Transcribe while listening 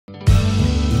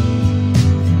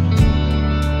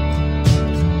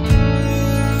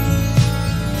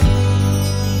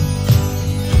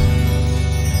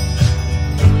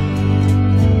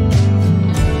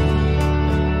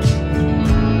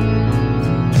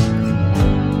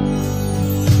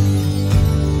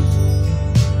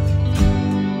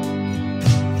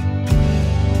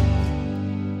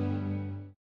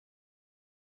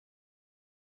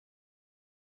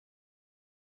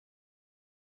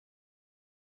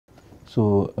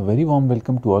So, a very warm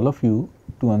welcome to all of you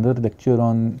to another lecture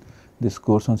on this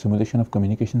course on simulation of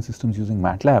communication systems using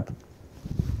Matlab.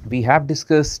 We have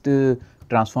discussed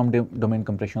transform domain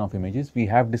compression of images, we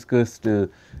have discussed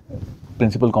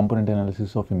principal component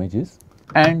analysis of images,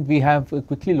 and we have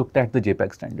quickly looked at the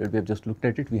JPEG standard. We have just looked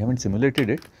at it, we have not simulated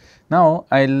it. Now,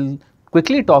 I will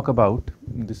quickly talk about,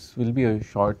 this will be a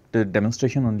short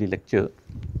demonstration only lecture,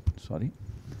 sorry,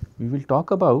 we will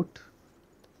talk about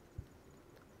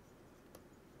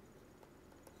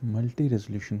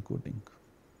multi-resolution coding.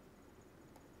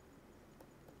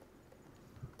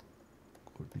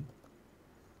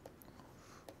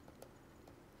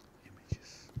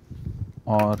 Images,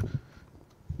 or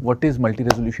what is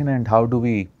multi-resolution and how do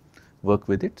we work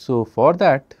with it. So, for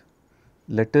that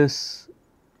let us,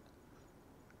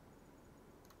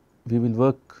 we will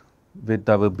work with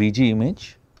our BG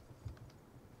image.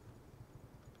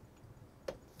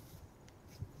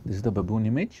 This is the baboon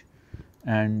image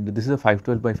and this is a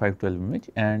 512 by 512 image,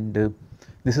 and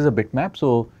this is a bitmap.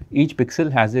 So, each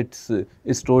pixel has its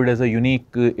is stored as a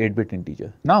unique 8-bit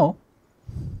integer. Now,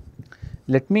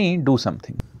 let me do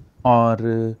something,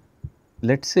 or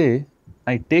let us say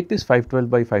I take this 512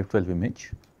 by 512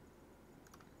 image.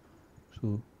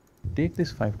 So, take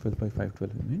this 512 by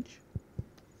 512 image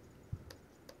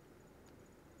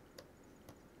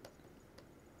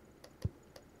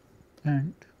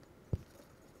and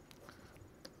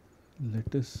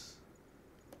let us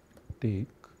take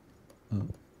a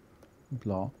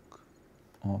block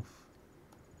of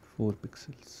 4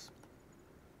 pixels.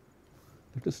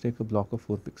 Let us take a block of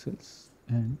 4 pixels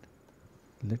and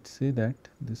let us say that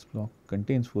this block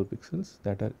contains 4 pixels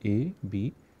that are A,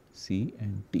 B, C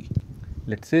and D.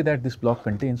 Let us say that this block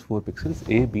contains 4 pixels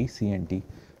A, B, C and D.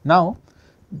 Now,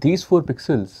 these 4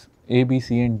 pixels A, B,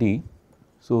 C and D,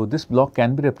 so this block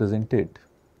can be represented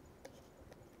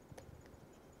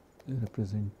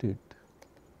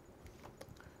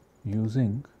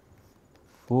using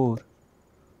 4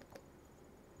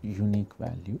 unique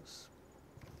values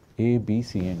A, B,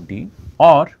 C and D,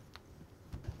 or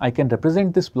I can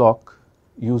represent this block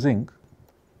using,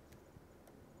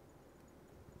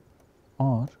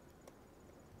 or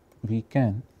we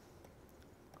can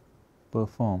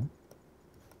perform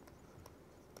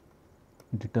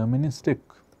deterministic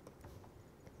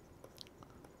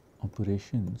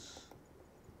operations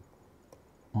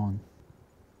on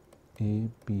A,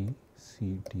 B,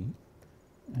 C, D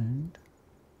and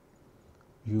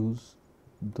use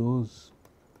those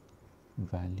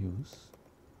values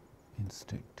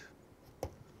instead.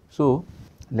 So,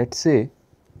 let us say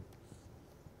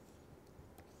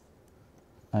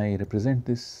I represent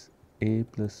this A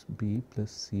plus B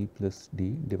plus C plus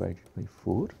D divided by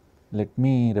 4. Let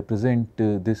me represent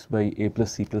this by A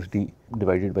plus C plus D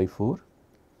divided by 4.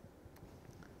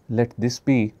 Let this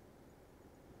be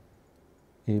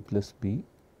A plus B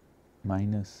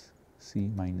minus C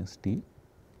minus D.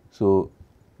 So,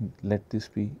 let this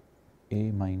be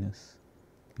A minus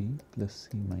B plus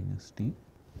C minus D,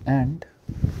 and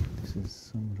this is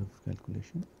some rough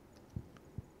calculation.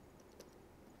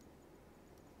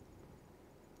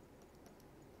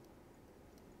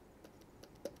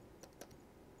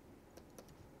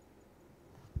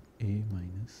 A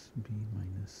minus B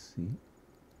minus C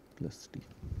plus D.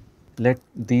 Let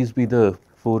these be the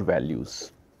 4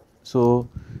 values. So,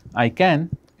 I can,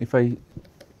 if I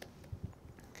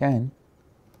can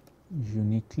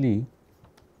uniquely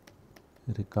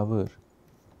recover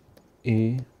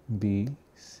A, B,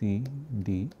 C,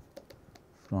 D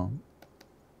from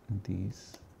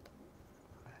these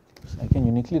values. I can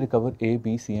uniquely recover A,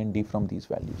 B, C and D from these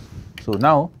values. So,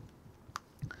 now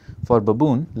for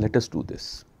baboon, let us do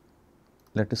this.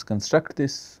 Let us construct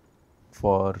this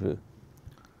for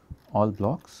all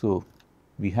blocks. So,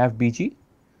 we have BG.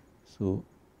 So,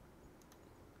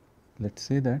 let us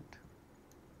say that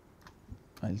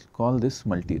I will call this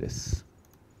multi-res.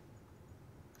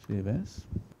 Save as.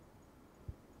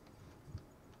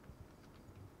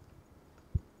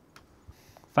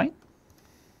 Fine.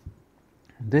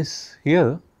 This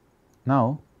here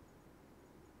now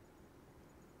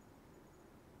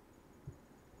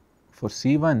for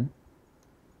C1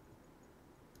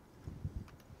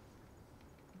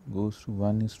 goes to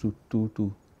 1:2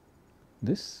 to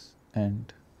this,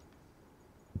 and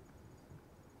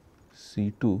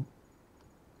C2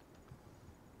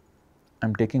 I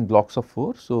am taking blocks of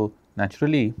 4. So,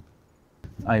 naturally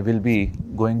I will be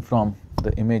going from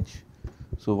the image.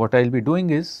 So, what I will be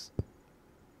doing is,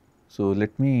 so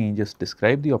let me just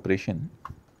describe the operation.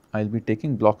 I will be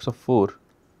taking blocks of 4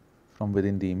 from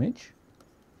within the image,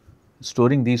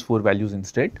 storing these 4 values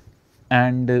instead,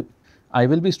 and I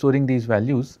will be storing these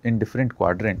values in different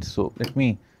quadrants. So, let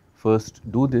me first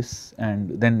do this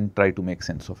and then try to make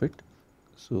sense of it.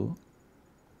 So,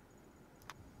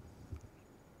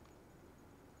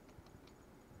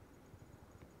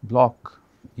 block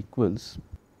equals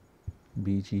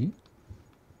BG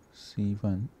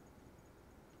C1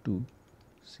 to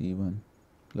C1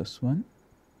 plus 1,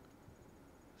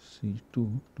 C2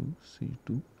 to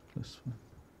C2 plus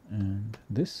 1, and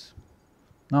this.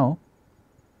 Now,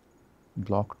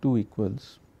 block 2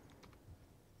 equals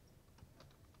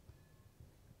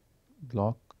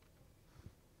block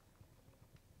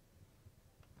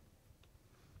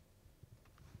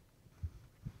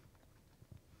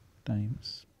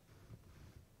times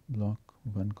block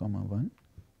 1 comma 1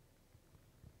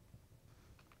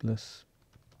 plus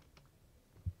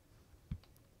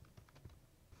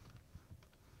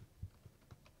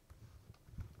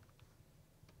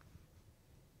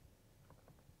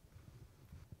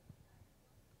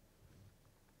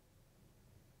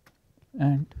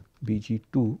and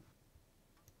BG2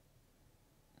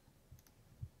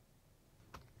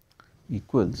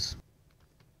 equals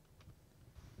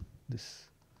this.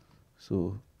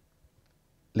 So,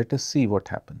 let us see what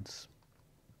happens.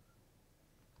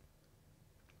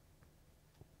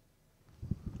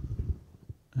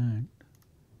 And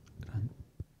run.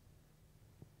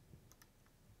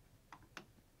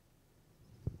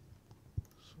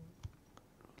 So,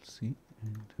 Ctrl C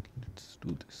and let us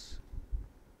do this.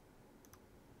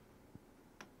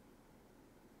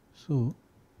 So,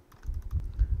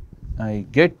 I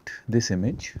get this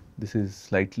image. This is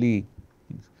slightly,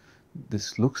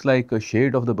 this looks like a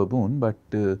shade of the baboon, but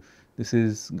this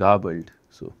is garbled.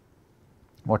 So,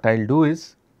 what I will do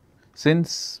is,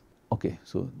 since, okay,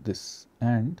 so this,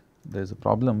 and there is a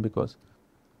problem because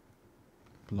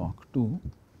block 2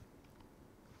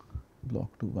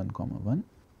 1 comma 1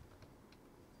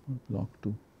 or block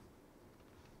 2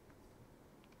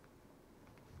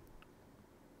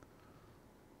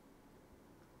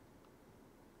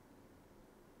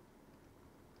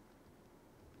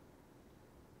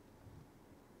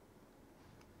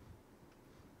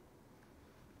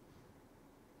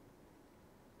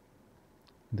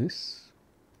 this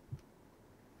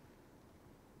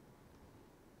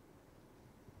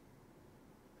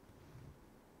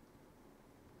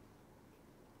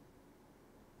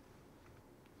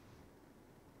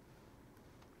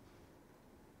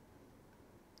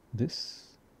this,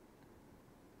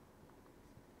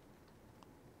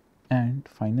 and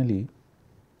finally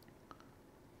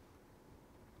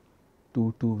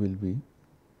 2 will be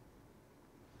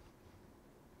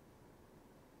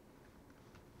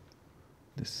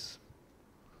this.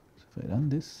 So, if I run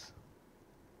this,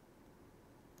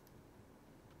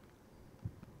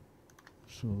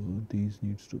 so these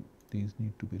need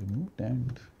to be removed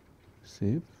and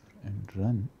save and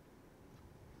run.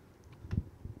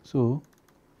 So,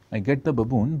 I get the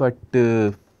baboon, but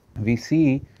we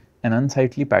see an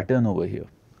unsightly pattern over here.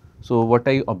 So, what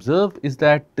I observe is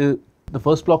that the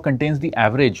first block contains the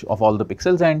average of all the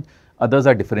pixels and others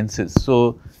are differences.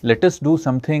 So, let us do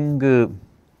something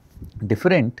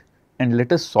different and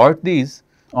let us sort these,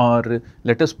 or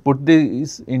let us put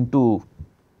these into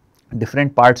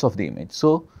different parts of the image.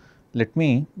 So, let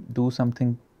me do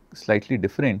something slightly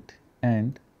different,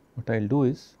 and what I will do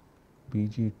is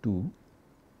BG2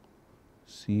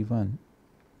 C1,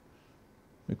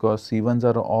 because C1s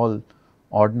are all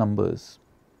odd numbers.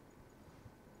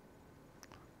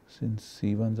 Since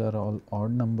C1s are all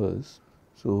odd numbers,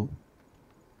 so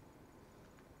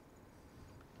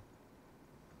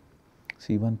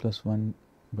C1 plus 1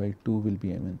 by 2 will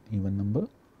be an even number.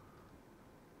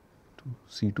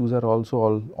 C2s are also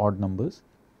all odd numbers.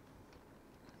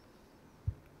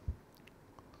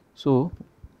 So,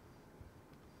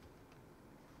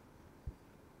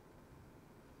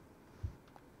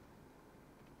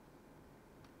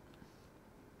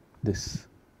 this.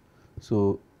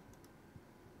 So,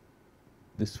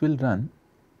 this will run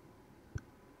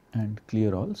and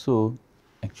clear all. So,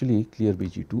 actually clear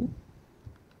BG2.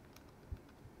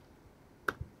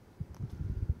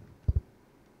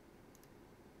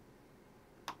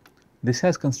 This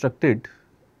has constructed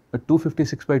a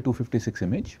 256 by 256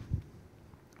 image,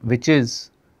 which is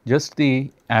just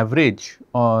the average,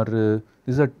 or this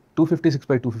is a 256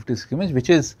 by 256 image,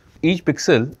 which is each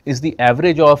pixel is the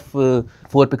average of 4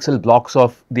 pixel blocks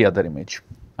of the other image.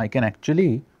 I can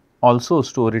actually also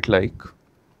store it like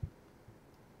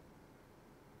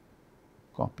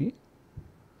copy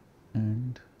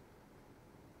and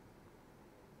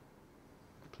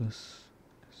plus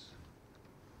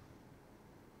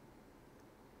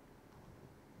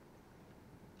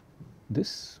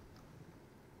this,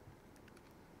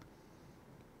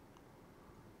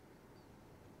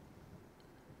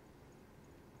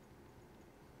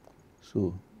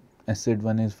 So,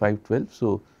 SZ1 is 512.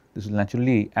 So, this will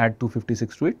naturally add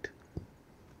 256 to it.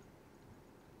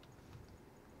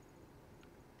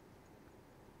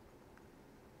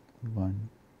 One,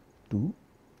 2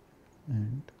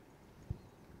 and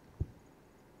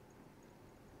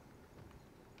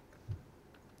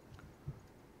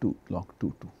 2 block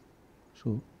 2 2.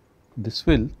 So, this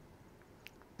will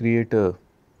create a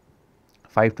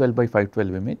 512 by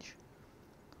 512 image.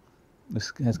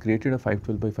 This has created a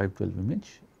 512 by 512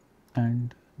 image,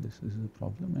 and this is a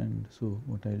problem. And so,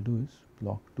 what I will do is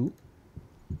block 2,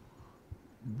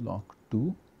 block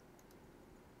 2,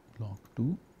 block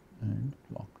 2 and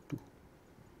block 2.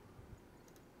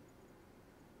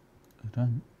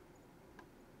 Run,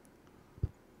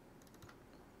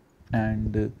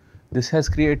 and this has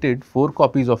created 4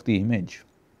 copies of the image,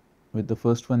 with the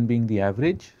first one being the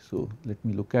average. So, let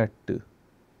me look at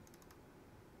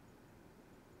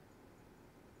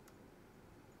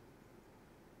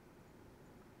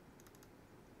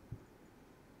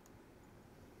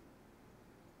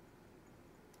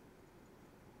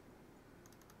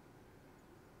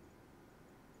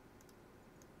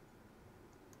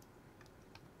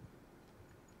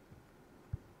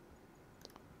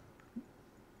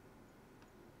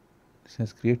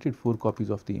has created 4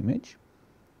 copies of the image,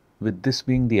 with this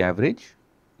being the average,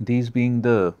 these being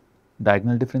the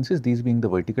diagonal differences, these being the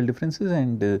vertical differences,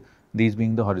 and these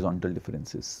being the horizontal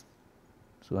differences.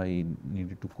 So, I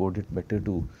needed to code it better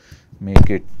to make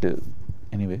it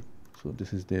anyway. So,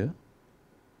 this is there.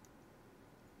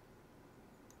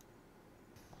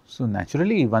 So,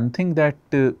 naturally one thing that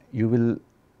you will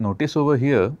notice over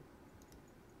here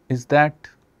is that,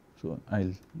 so I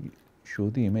will show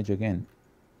the image again.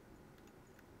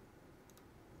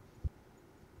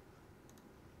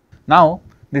 Now,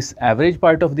 this average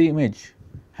part of the image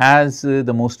has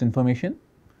the most information,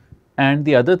 and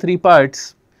the other 3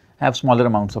 parts have smaller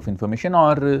amounts of information,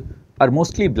 or are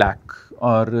mostly black,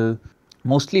 or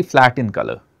mostly flat in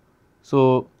color.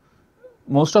 So,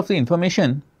 most of the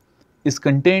information is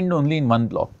contained only in one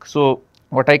block. So,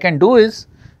 what I can do is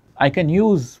I can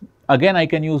use, again I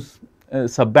can use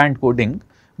subband coding,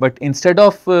 but instead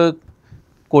of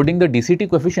coding the DCT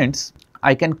coefficients,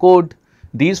 I can code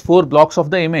these 4 blocks of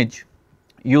the image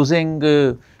using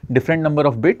different number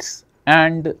of bits,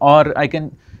 and or I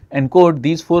can encode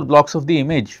these 4 blocks of the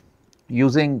image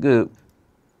using,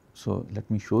 so let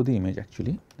me show the image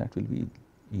actually, that will be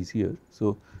easier.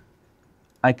 So,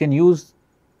 I can use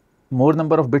more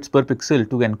number of bits per pixel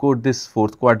to encode this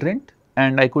 4th quadrant,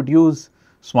 and I could use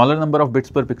smaller number of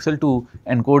bits per pixel to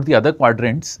encode the other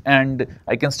quadrants, and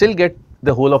I can still get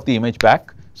the whole of the image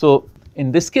back. So,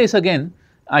 in this case again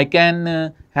I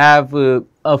can have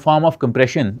a form of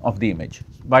compression of the image,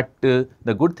 but the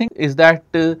good thing is that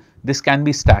this can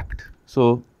be stacked.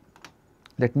 So,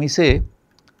 let me say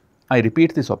I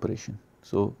repeat this operation.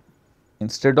 So,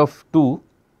 instead of 2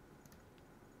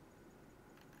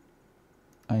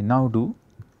 I now do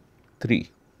 3.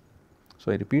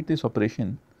 So, I repeat this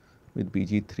operation with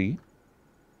BG3.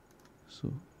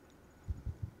 So,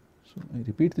 I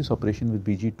repeat this operation with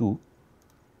BG2,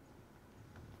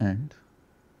 and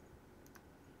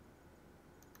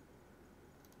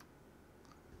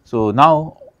so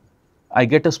now I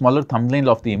get a smaller thumbnail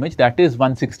of the image, that is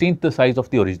 1/16th the size of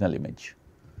the original image.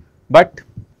 But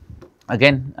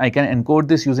again I can encode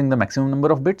this using the maximum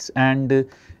number of bits, and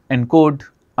encode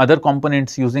other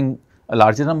components using a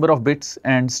larger number of bits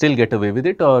and still get away with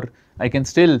it, or I can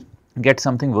still get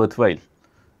something worthwhile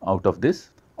out of this,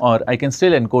 or I can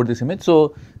still encode this image.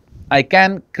 So, I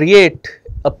can create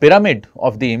a pyramid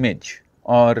of the image,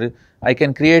 or I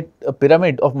can create a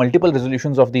pyramid of multiple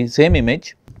resolutions of the same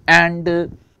image, and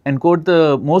encode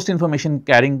the most information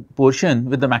carrying portion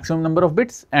with the maximum number of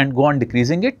bits and go on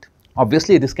decreasing it.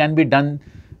 Obviously, this can be done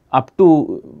up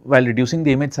to, while reducing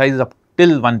the image size up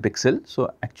till 1 pixel.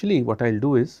 So, actually what I will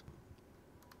do is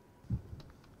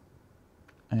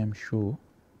I am show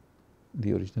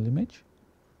the original image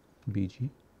BG,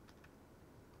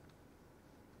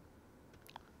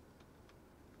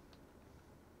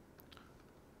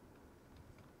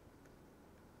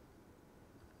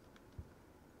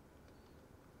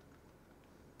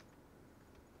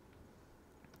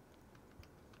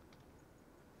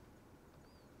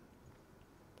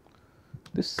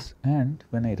 this, and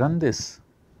when I run this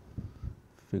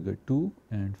figure 2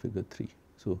 and figure 3.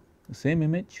 So, the same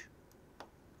image,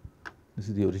 this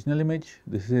is the original image,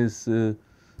 this is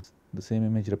the same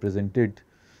image represented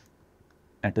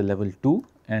at a level 2,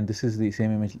 and this is the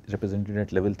same image represented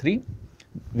at level 3.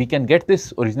 We can get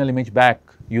this original image back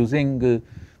using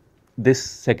this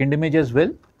second image as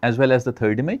well as the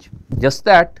third image, just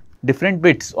that different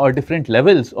bits or different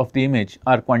levels of the image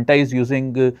are quantized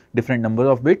using different number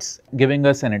of bits, giving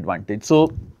us an advantage.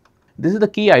 So, this is the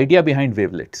key idea behind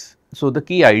wavelets. So, the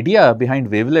key idea behind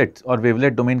wavelets or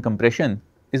wavelet domain compression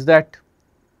is that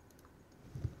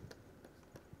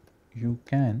you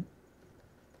can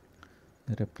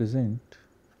represent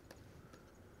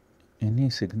any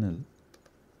signal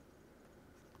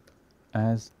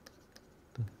as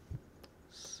the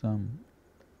sum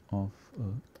of a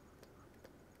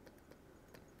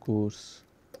coarse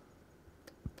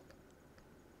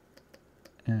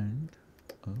and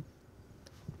a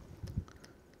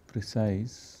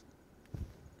precise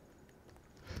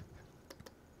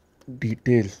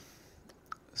detail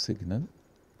signal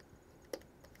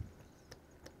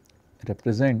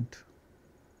represent,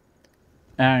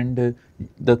 and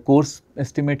the coarse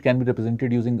estimate can be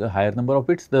represented using a higher number of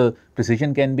bits, the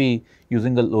precision can be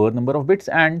using a lower number of bits,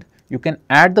 and you can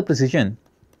add the precision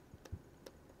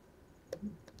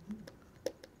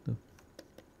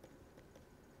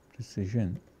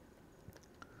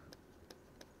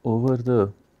over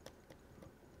the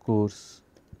coarse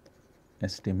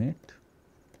estimate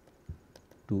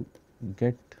to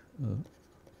get a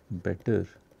better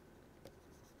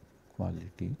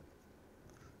quality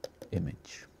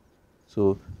image.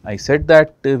 So, I said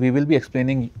that we will be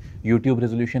explaining YouTube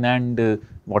resolution and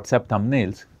WhatsApp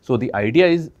thumbnails. So, the idea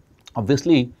is,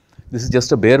 obviously this is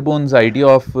just a bare bones idea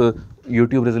of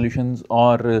YouTube resolutions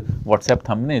or WhatsApp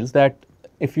thumbnails, that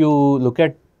if you look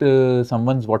at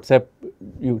someone's WhatsApp,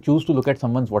 you choose to look at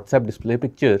someone's WhatsApp display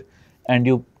picture and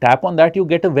you tap on that, you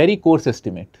get a very coarse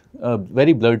estimate, a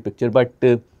very blurred picture, but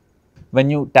when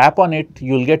you tap on it,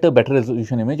 you will get a better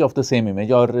resolution image of the same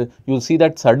image, or you will see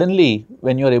that suddenly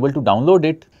when you are able to download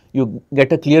it, you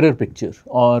get a clearer picture,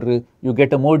 or you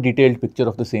get a more detailed picture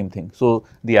of the same thing. So,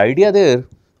 the idea there,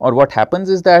 or what happens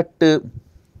is that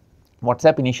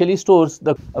WhatsApp initially stores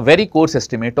a very coarse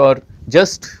estimate, or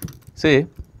just say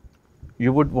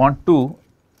you would want to,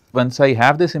 once I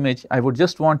have this image, I would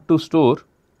just want to store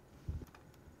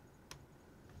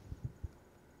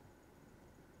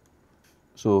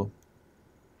so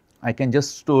I can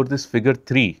just store this figure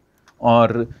 3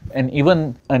 or an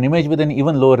image with an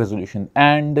even lower resolution,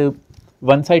 and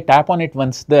once I tap on it,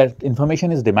 once that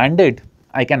information is demanded,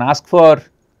 I can ask for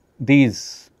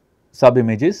these sub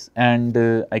images,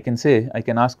 and I can say I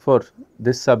can ask for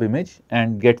this sub image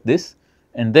and get this,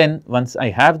 and then once I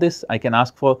have this, I can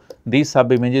ask for these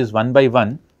sub images one by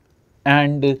one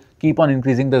and keep on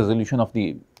increasing the resolution of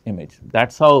the image. That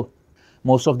is how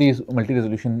most of these multi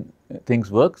resolution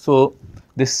things work. So,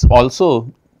 this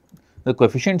also, the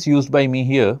coefficients used by me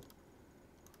here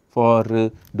for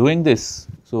doing this.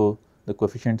 So, the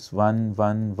coefficients 1,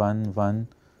 1, 1, 1,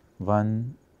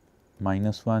 1,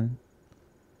 minus 1,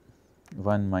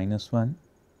 1, minus 1,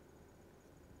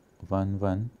 1,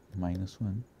 1, minus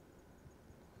 1,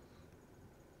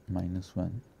 minus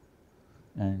 1,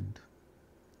 and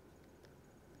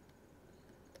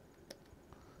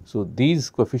so these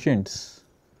coefficients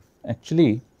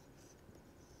actually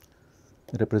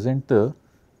represent the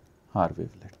Haar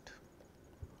wavelet,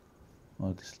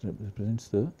 or this represents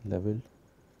the level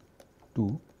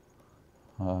 2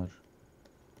 Haar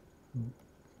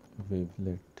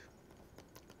wavelet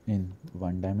in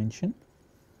one dimension,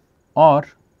 or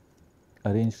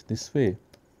arranged this way,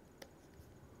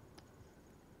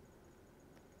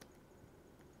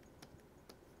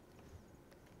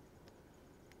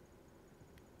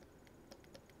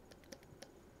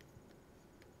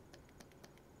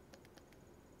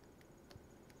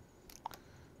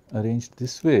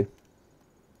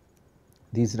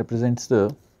 these represents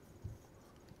the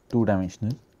 2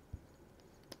 dimensional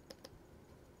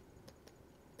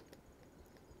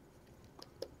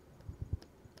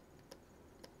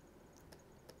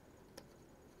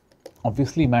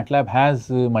obviously Matlab has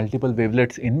multiple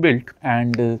wavelets inbuilt,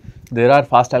 and there are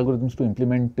fast algorithms to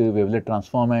implement wavelet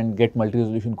transform and get multi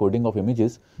resolution coding of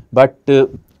images, but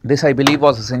this I believe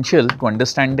was essential to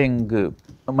understanding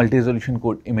multi resolution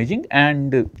code imaging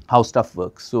and how stuff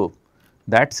works. So,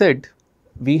 that said,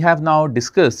 we have now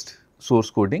discussed source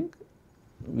coding,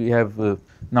 we have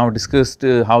now discussed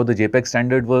how the JPEG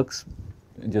standard works,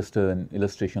 just an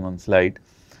illustration on slide,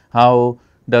 how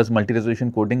does multi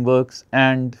resolution coding works,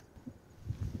 and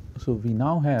so we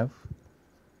now have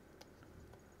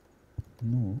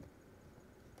know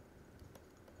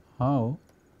how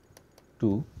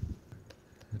to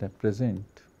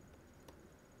represent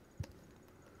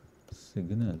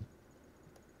signal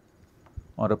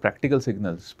or a practical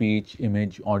signal, speech,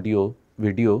 image, audio,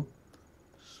 video,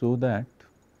 so that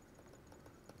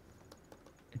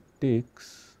it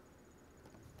takes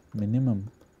minimum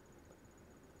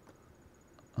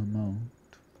amount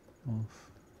of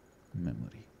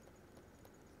memory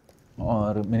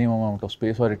or minimum amount of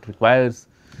space, or it requires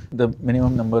the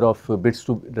minimum number of bits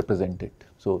to represent it.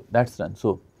 So, that is done.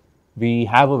 So, we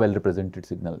have a well represented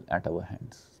signal at our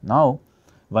hands. Now,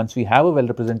 once we have a well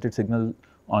represented signal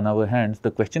on our hands,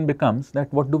 the question becomes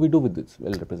that what do we do with this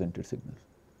well represented signal?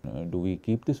 Do we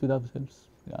keep this with ourselves?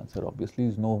 The answer obviously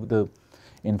is no. The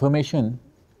information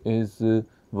is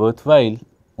worthwhile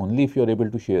only if you are able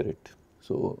to share it.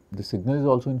 So, the signal is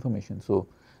also information. So,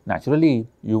 naturally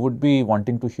you would be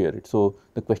wanting to share it. So,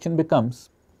 the question becomes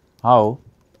how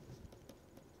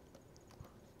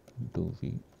do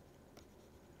we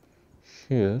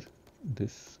share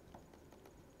this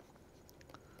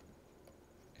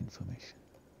information?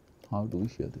 How do we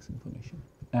share this information?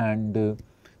 And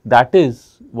that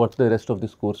is what the rest of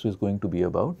this course is going to be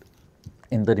about.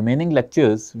 In the remaining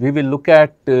lectures, we will look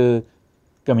at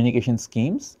communication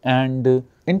schemes, and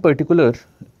in particular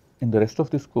in the rest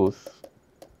of this course,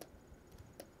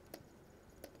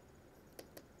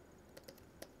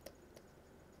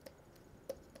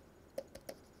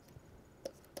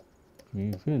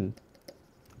 we will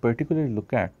particularly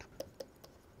look at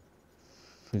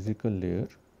physical layer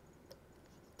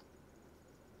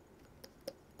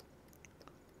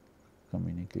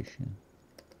communication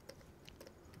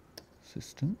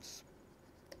systems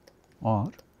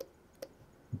or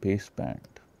baseband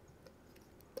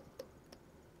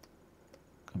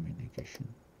communication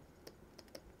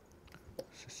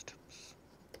systems.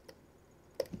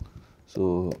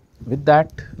 So, with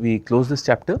that we close this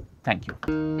chapter. Thank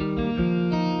you.